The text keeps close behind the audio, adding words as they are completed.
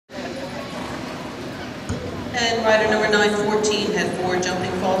And rider number 914 had 4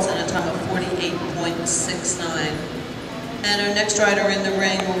 jumping faults and a time of 48.69. And our next rider in the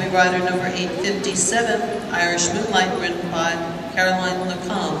ring will be rider number 857, Irish Moonlight, ridden by Caroline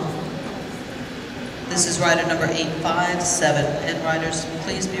Lacombe. This is rider number 857. And riders,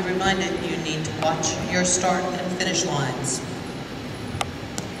 please be reminded you need to watch your start and finish lines.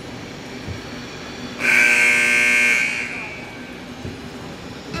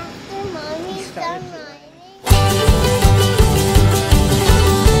 After Mommy, start